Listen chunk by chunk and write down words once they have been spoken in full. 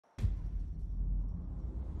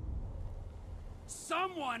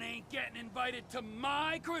Someone ain't getting invited to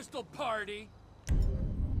my crystal party.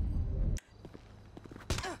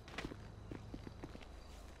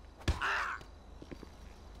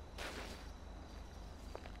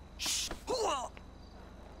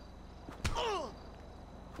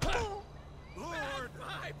 Lord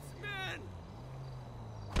vibes, man!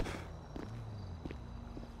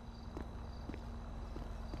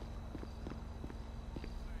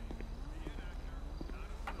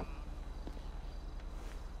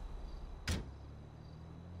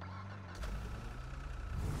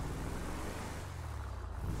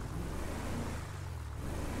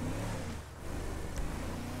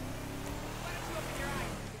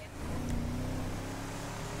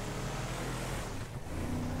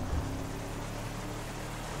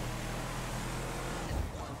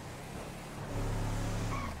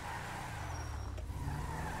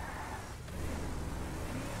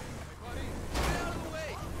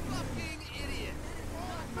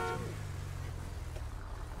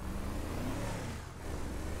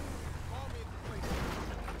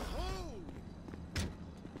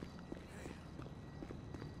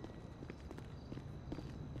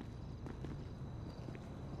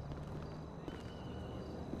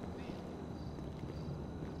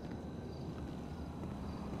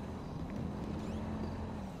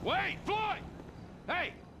 Wait, Floyd!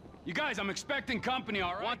 Hey! You guys, I'm expecting company,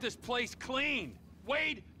 all right? Want this place clean.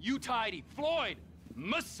 Wade, you tidy. Floyd,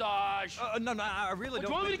 massage. No, I really don't. Do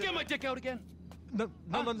you want me to get my dick out again? No.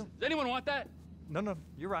 Does anyone want that? No,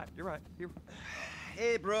 you're right.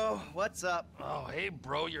 Hey, bro, what's up? Oh, hey,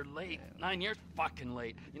 bro, you're late. 9 years fucking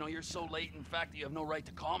late. You know, you're so late, in fact, that you have no right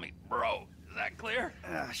to call me bro. Is that clear?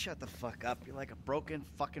 Shut the fuck up. You're like a broken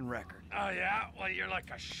fucking record. Oh, yeah? Well, you're like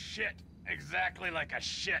a shit. Exactly like a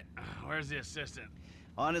shit. Where's the assistant?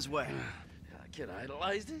 On his way. Kid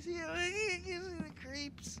idolized this. Gives me the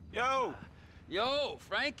creeps. Yo,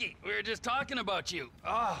 Frankie, we were just talking about you.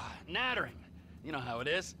 Ah, nattering. You know how it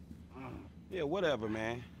is. Yeah, whatever,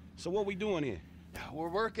 man. So what we doing here? We're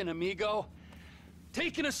working, amigo.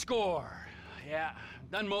 Taking a score. Yeah,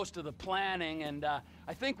 done most of the planning, and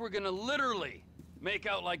I think we're gonna literally make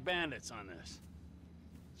out like bandits on this.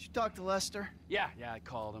 Did you talk to Lester? Yeah, I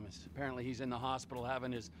called him. Apparently he's in the hospital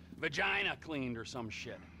having his vagina cleaned or some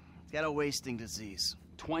shit. He's got a wasting disease.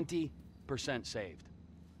 20% saved.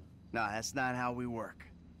 No, that's not how we work.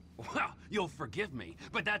 Well, you'll forgive me,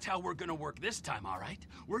 but that's how we're gonna work this time, all right?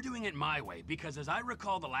 We're doing it my way, because as I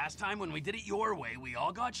recall the last time when we did it your way, we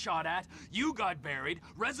all got shot at, you got buried,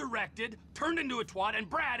 resurrected, turned into a twat, and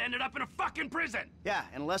Brad ended up in a fucking prison! Yeah,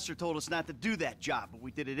 and Lester told us not to do that job, but we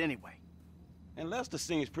did it anyway. And Lester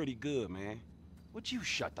seems pretty good, man. Would you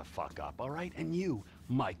shut the fuck up, all right? And you,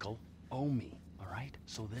 Michael, owe me, all right?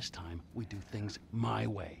 So this time, we do things my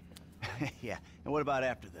way. Yeah, and what about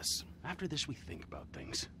after this? After this, we think about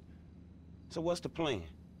things. So what's the plan?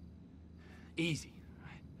 Easy.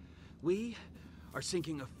 We are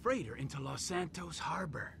sinking a freighter into Los Santos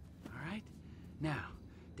Harbor, all right? Now,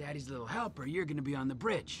 Daddy's little helper, you're gonna be on the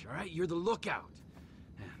bridge, all right? You're the lookout.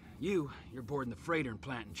 And you're boarding the freighter and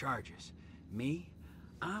planting charges. Me,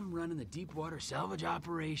 I'm running the deep water salvage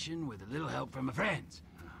operation with a little help from my friends.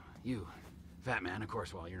 You, fat man, of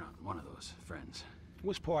course, well, you're not one of those friends.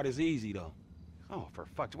 Which part is easy, though? Oh, for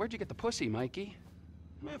fuck's... Where'd you get the pussy, Mikey?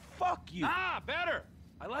 Man, fuck you. Ah, better!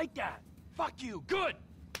 I like that. Fuck you. Good.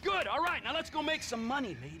 Good. All right, now let's go make some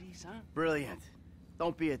money, ladies, huh? Brilliant.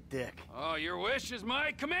 Don't be a dick. Oh, your wish is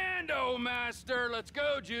my commando, master. Let's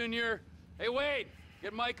go, Junior. Hey, Wade,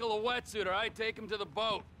 get Michael a wetsuit, all right? Take him to the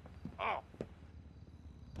boat. Oh.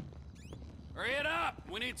 Hurry it up.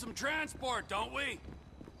 We need some transport, don't we?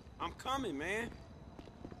 I'm coming, man.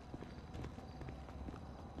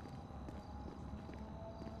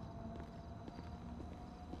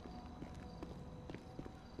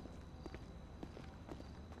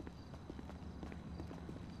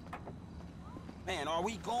 Man, are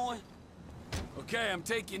we going? Okay, I'm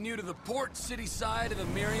taking you to the port city side of the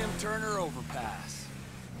Miriam Turner overpass.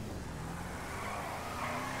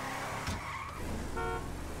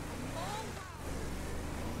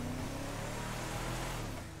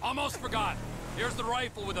 Almost forgot. Here's the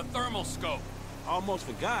rifle with a thermal scope. Almost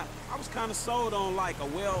forgot. I was kind of sold on like a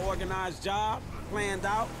well-organized job, planned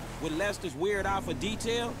out, with Lester's weird eye for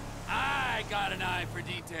detail. I got an eye for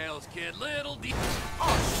details, kid. Little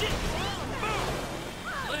Oh, shit!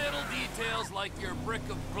 Boom! Little details like your brick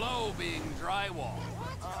of blow being drywall.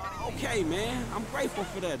 Okay, man. I'm grateful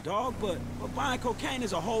for that, dog, but buying cocaine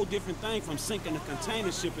is a whole different thing from sinking a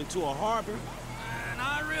container ship into a harbor.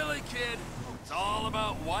 Not really, kid. It's all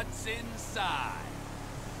about what's inside.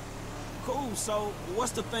 Cool, so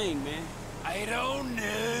what's the thing, man? I don't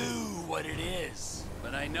know what it is,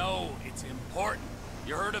 but I know it's important.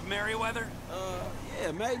 You heard of Merryweather?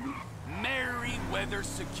 Yeah, maybe. Merryweather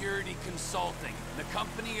Security Consulting, the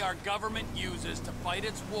company our government uses to fight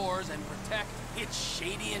its wars and protect its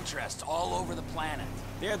shady interests all over the planet.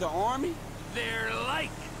 They're the army? They're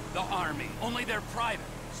like the army, only they're private,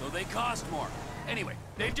 so they cost more. Anyway,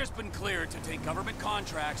 they've just been cleared to take government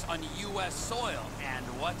contracts on U.S. soil, and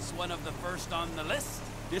what's one of the first on the list?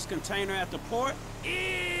 This container at the port?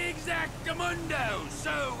 Exactamundo!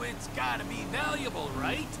 So it's gotta be valuable,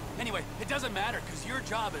 right? Anyway, it doesn't matter, because your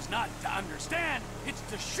job is not to understand, it's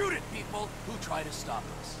to shoot at people who try to stop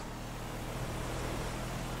us.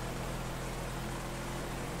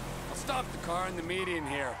 I'll stop the car in the median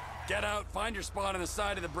here. Get out, find your spot on the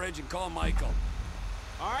side of the bridge, and call Michael.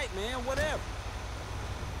 All right, man, whatever.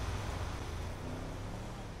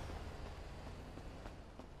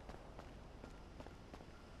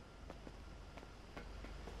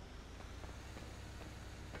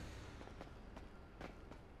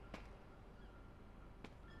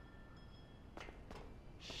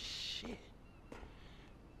 Shit.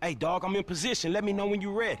 Hey, dog, I'm in position. Let me know when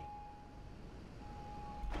you're ready.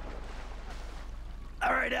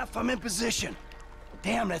 All right, F, I'm in position.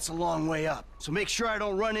 Damn, that's a long way up. So make sure I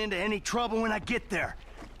don't run into any trouble when I get there.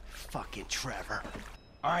 Fucking Trevor.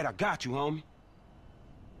 All right, I got you, homie.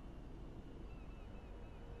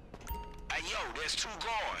 Hey, yo, there's two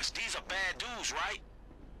guards. These are bad dudes, right?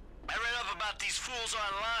 I read up about these fools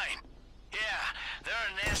online. Yeah, they're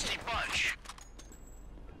a nasty bunch.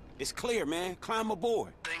 It's clear, man. Climb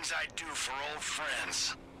aboard. Things I do for old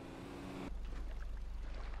friends.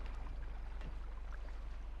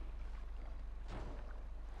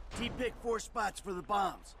 T-pick 4 spots for the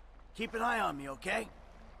bombs. Keep an eye on me, okay?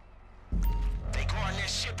 They guarding that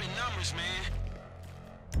ship in numbers, man.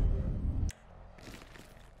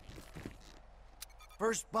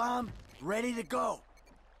 First bomb, ready to go.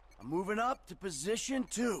 I'm moving up to position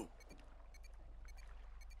 2.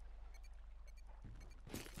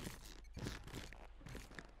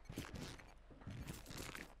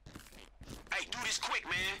 Hey, do this quick,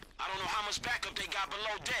 man. I don't know how much backup they got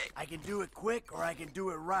below deck. I can do it quick or I can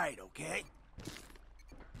do it right, okay?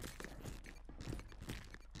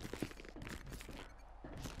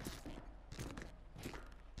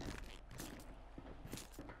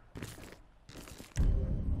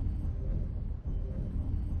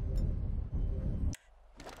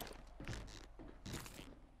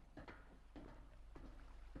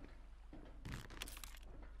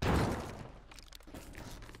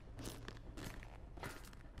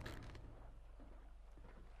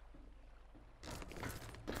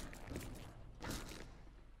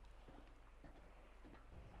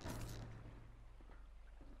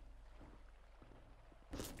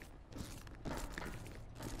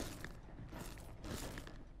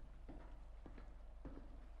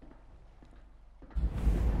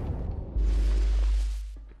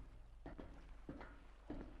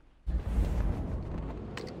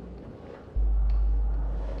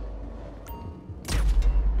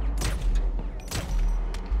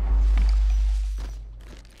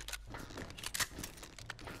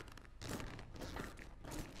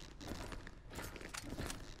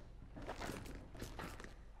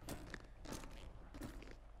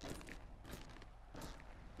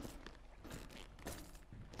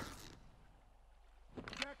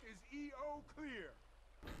 EO clear.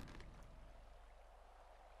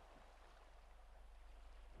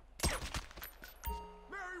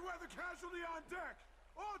 Merryweather casualty on deck.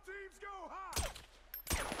 All teams go high.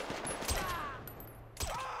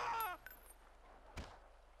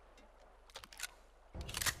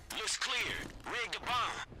 Looks clear. Rig the bomb.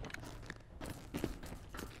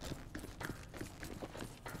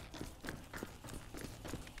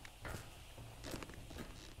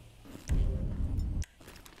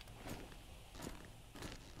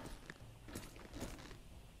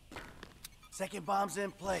 Second bomb's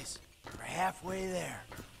in place. We're halfway there.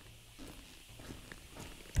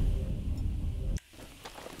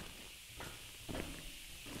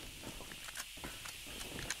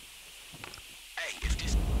 Hey, if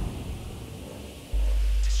this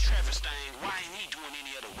Trevor's thing, why ain't he doing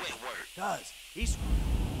any of the wet work? Does. He's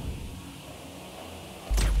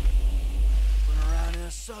running around in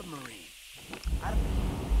a submarine. I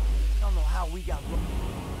don't know how we got...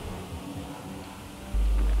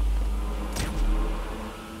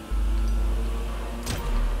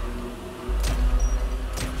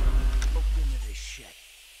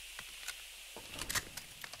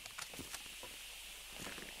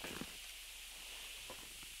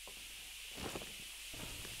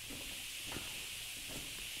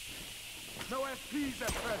 No SPs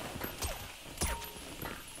at present.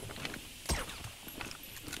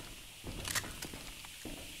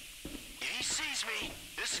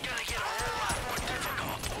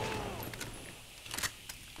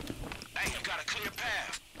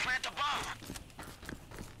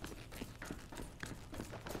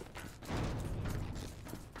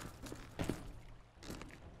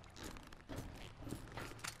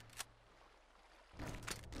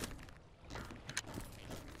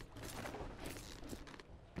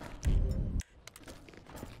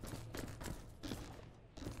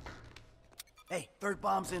 Hey, third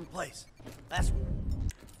bomb's in place. Last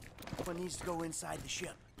one needs to go inside the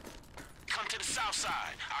ship. Come to the south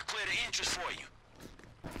side. I'll clear the entrance for you.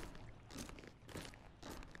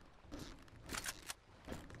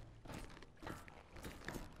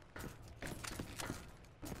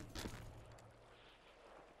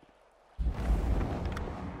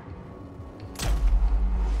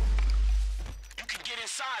 You can get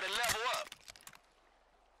inside and level up.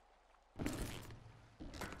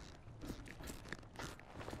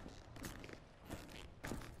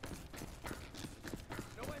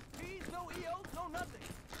 No SPs, no EOs, no nothing.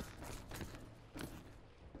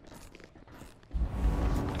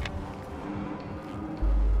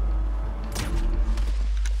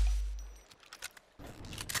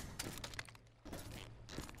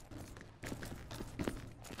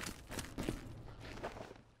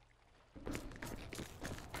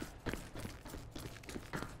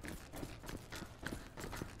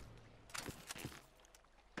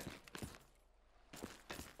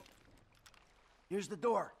 Here's the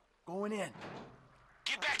door. Going in.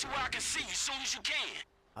 Get back to where I can see you as soon as you can.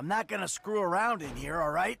 I'm not gonna screw around in here,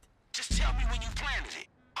 all right? Just tell me when you planted it.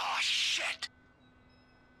 Oh, shit.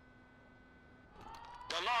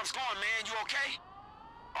 The alarm's going, man. You okay?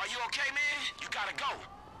 Are you okay, man? You gotta go.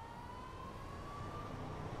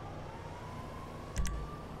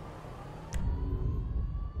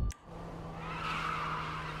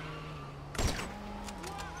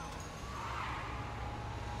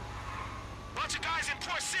 Bunch of guys in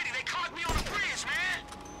Port City. They caught me on the bridge, man.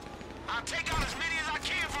 I'll take out as many as I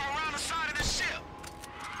can from around the side of the ship.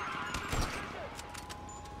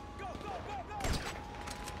 Go, go, go, go!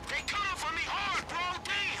 They coming for me hard, bro.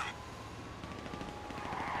 Damn.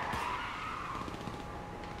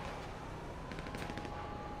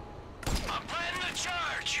 I'm planning a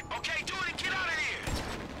charge. Okay, do it and get out of here.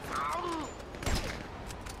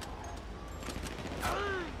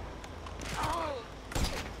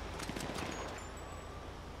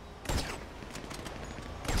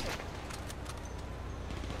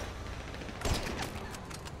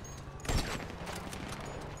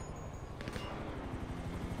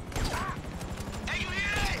 Hey, you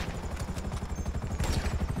hear that?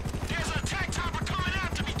 There's an attack chopper coming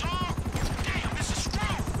after me, dog. Damn, this is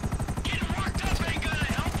screwed. Getting worked up ain't gonna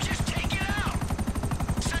help. Just take it out.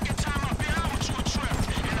 Second time I've been out with you a trip,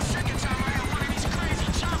 and the second time I had one of these crazy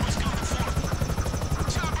choppers coming for me.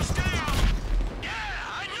 Choppers down.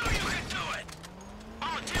 Yeah, I knew you could do it.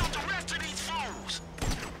 I'ma deal with the rest of these fools.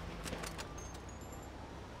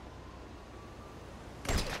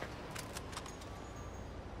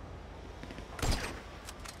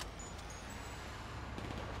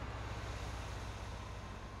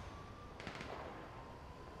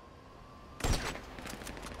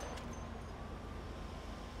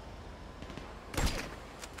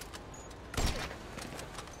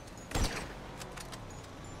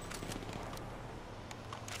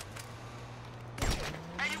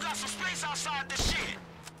 Hey, you got some space outside this shit.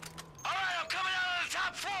 All right, I'm coming out of the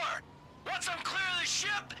top floor. Once I'm clear of the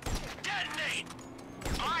ship, detonate.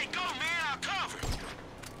 All right, go, man. I'll cover.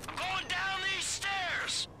 I'm going down these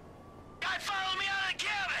stairs. Guy followed me out of the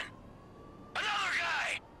cabin. Another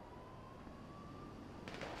guy.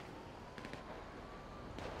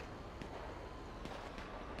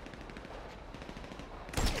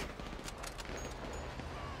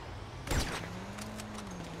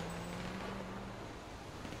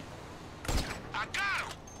 I got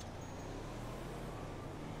him!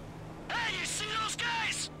 Hey, you see those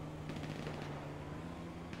guys?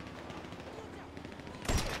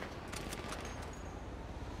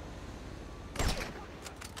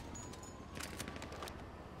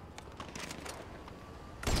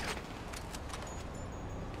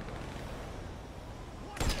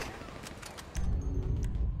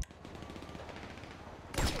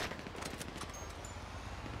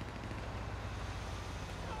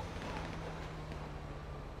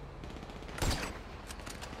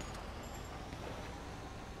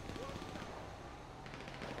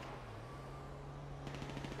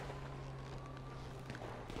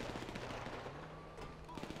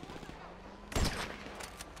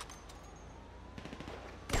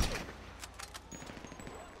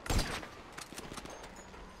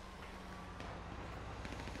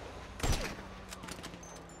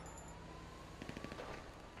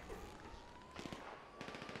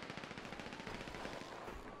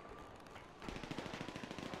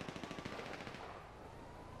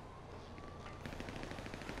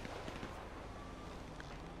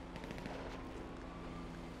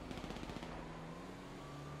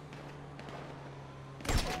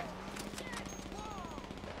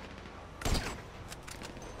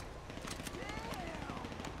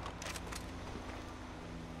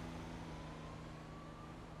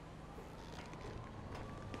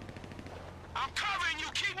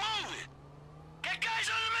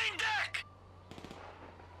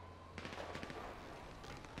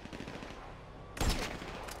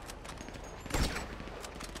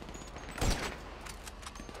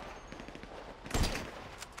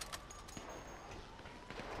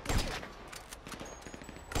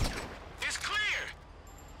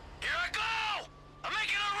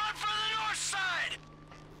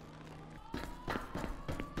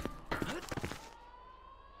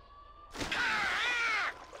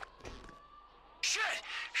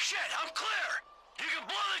 I'm clear. You can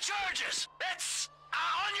blow the charges. It's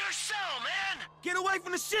on your cell, man. Get away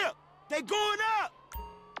from the ship! They going up!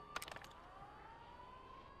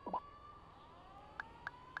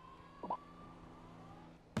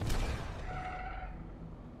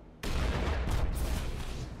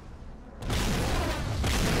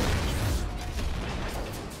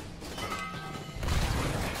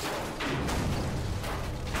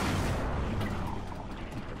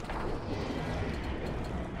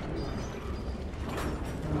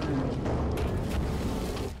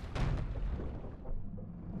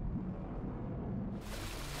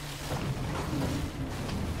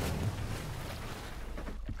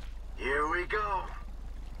 Here we go.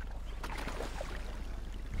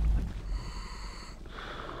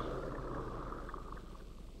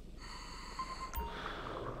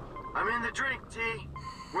 I'm in the drink, T.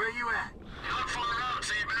 Where you at? You look far out,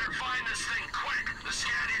 so you better find this thing quick. The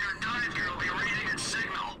scat eater dive gear will be reading its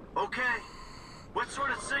signal. Okay. What sort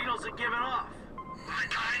of signals it giving off? The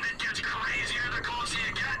kind that gets crazier the closer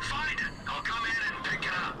you get. Find it. I'll come in and pick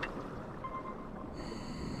it up.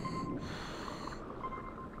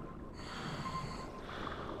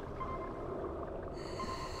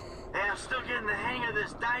 Hey, I'm still getting the hang of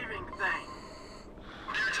this diving thing.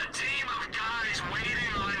 There's a team of guys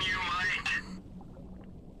waiting on you, Mike.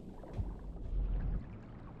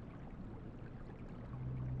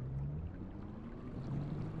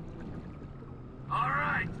 All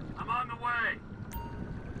right, I'm on the way.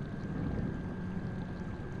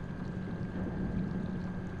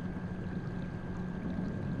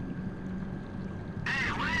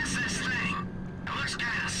 Hey, what is this thing? It looks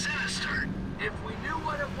kind of sinister. If we knew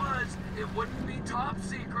what it was, it wouldn't be top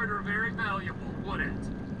secret or very valuable, would it?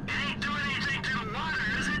 It ain't doing anything to the water,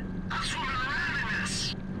 is it? I'm swimming around in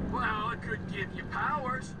this. Well, it could give you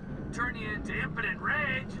powers, turn you into impotent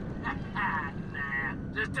rage. Nah,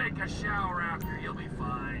 just take a shower after, you'll be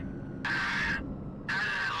fine. How did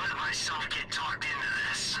I let myself get talked into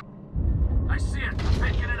this? I see it, I'm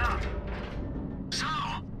picking it up. So,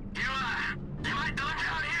 am I done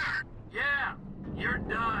down here? Yeah, you're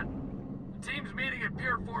done. The team's meeting at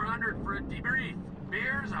Pier 400 for a debrief.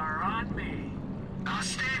 Beers are on me. I'll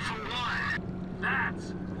stay for one.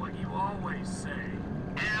 That's what you always say.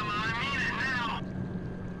 Yeah, well, I mean it now.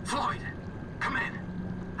 Floyd, come in.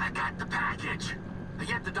 I got the package. Are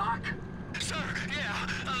you at the dock? Sir, yeah,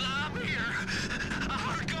 I'm here. I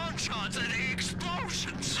heard gunshots and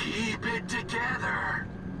explosions. Keep it together.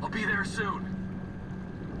 I'll be there soon.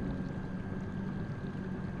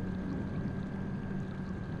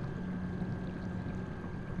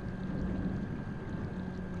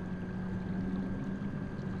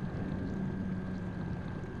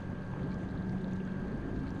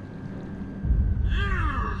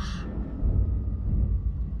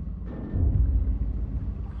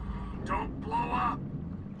 Don't blow up.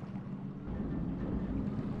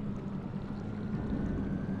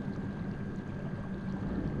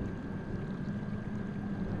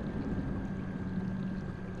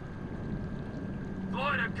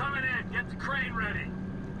 Floyd, I'm coming in. Get the crane ready.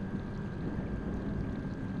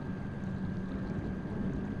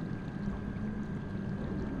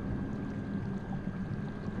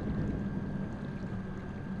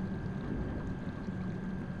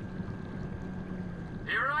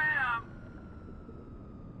 Here I am.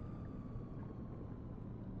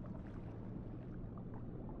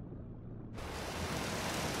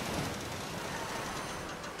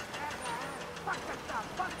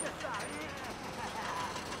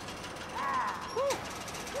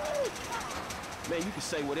 Man, you can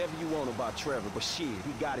say whatever you want about Trevor, but shit,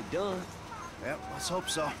 he got it done. Yep, let's hope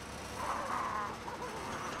so.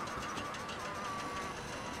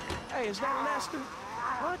 Hey, is that Lester?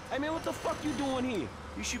 What? Hey, man, what the fuck you doing here?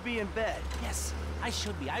 You should be in bed. Yes, I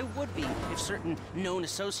should be. I would be if certain known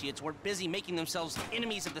associates weren't busy making themselves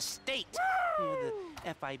enemies of the state. You know,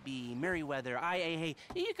 the FIB, Merryweather, IAA.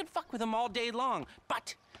 You can fuck with them all day long.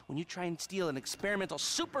 But when you try and steal an experimental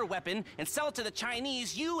super weapon and sell it to the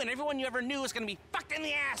Chinese, you and everyone you ever knew is gonna be fucked in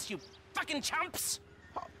the ass, you fucking chumps!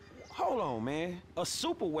 Hold on, man. A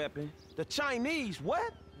super weapon? The Chinese,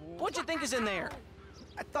 what? What you think is in there?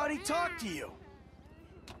 I thought he talked to you.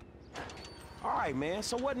 All right, man,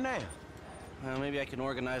 so what now? Well, maybe I can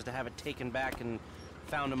organize to have it taken back and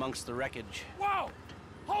found amongst the wreckage. Whoa!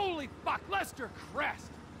 Holy fuck, Lester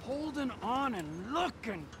Crest! Holding on and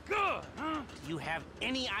looking good, huh? Do you have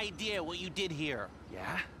any idea what you did here?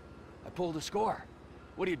 Yeah? I pulled a score.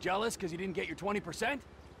 What, are you jealous because you didn't get your 20%?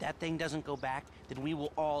 That thing doesn't go back, then we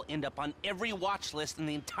will all end up on every watch list in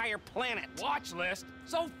the entire planet. Watch list?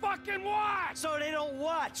 So fucking what? So they don't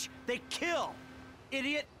watch, they kill.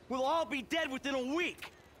 Idiot, we'll all be dead within a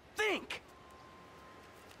week. Think!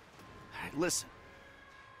 All right, listen.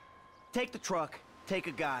 Take the truck, take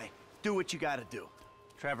a guy, do what you gotta do.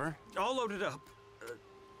 Trevor? All loaded up.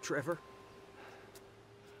 Trevor?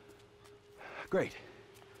 Great.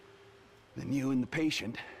 Then you and the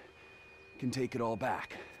patient can take it all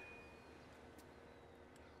back.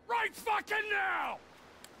 Right fucking now!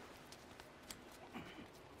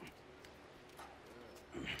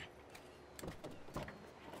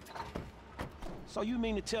 So you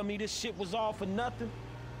mean to tell me this shit was all for nothing?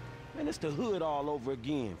 Man, it's the hood all over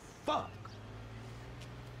again. Fuck.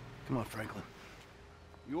 Come on, Franklin.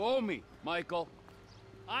 You owe me, Michael.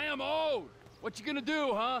 I am owed. What you gonna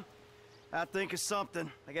do, huh? I'll think of something.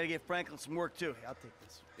 I gotta get Franklin some work, too. I'll take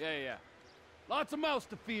this. Yeah. Lots of mouths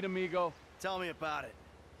to feed, amigo. Tell me about it.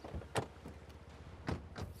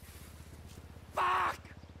 Fuck!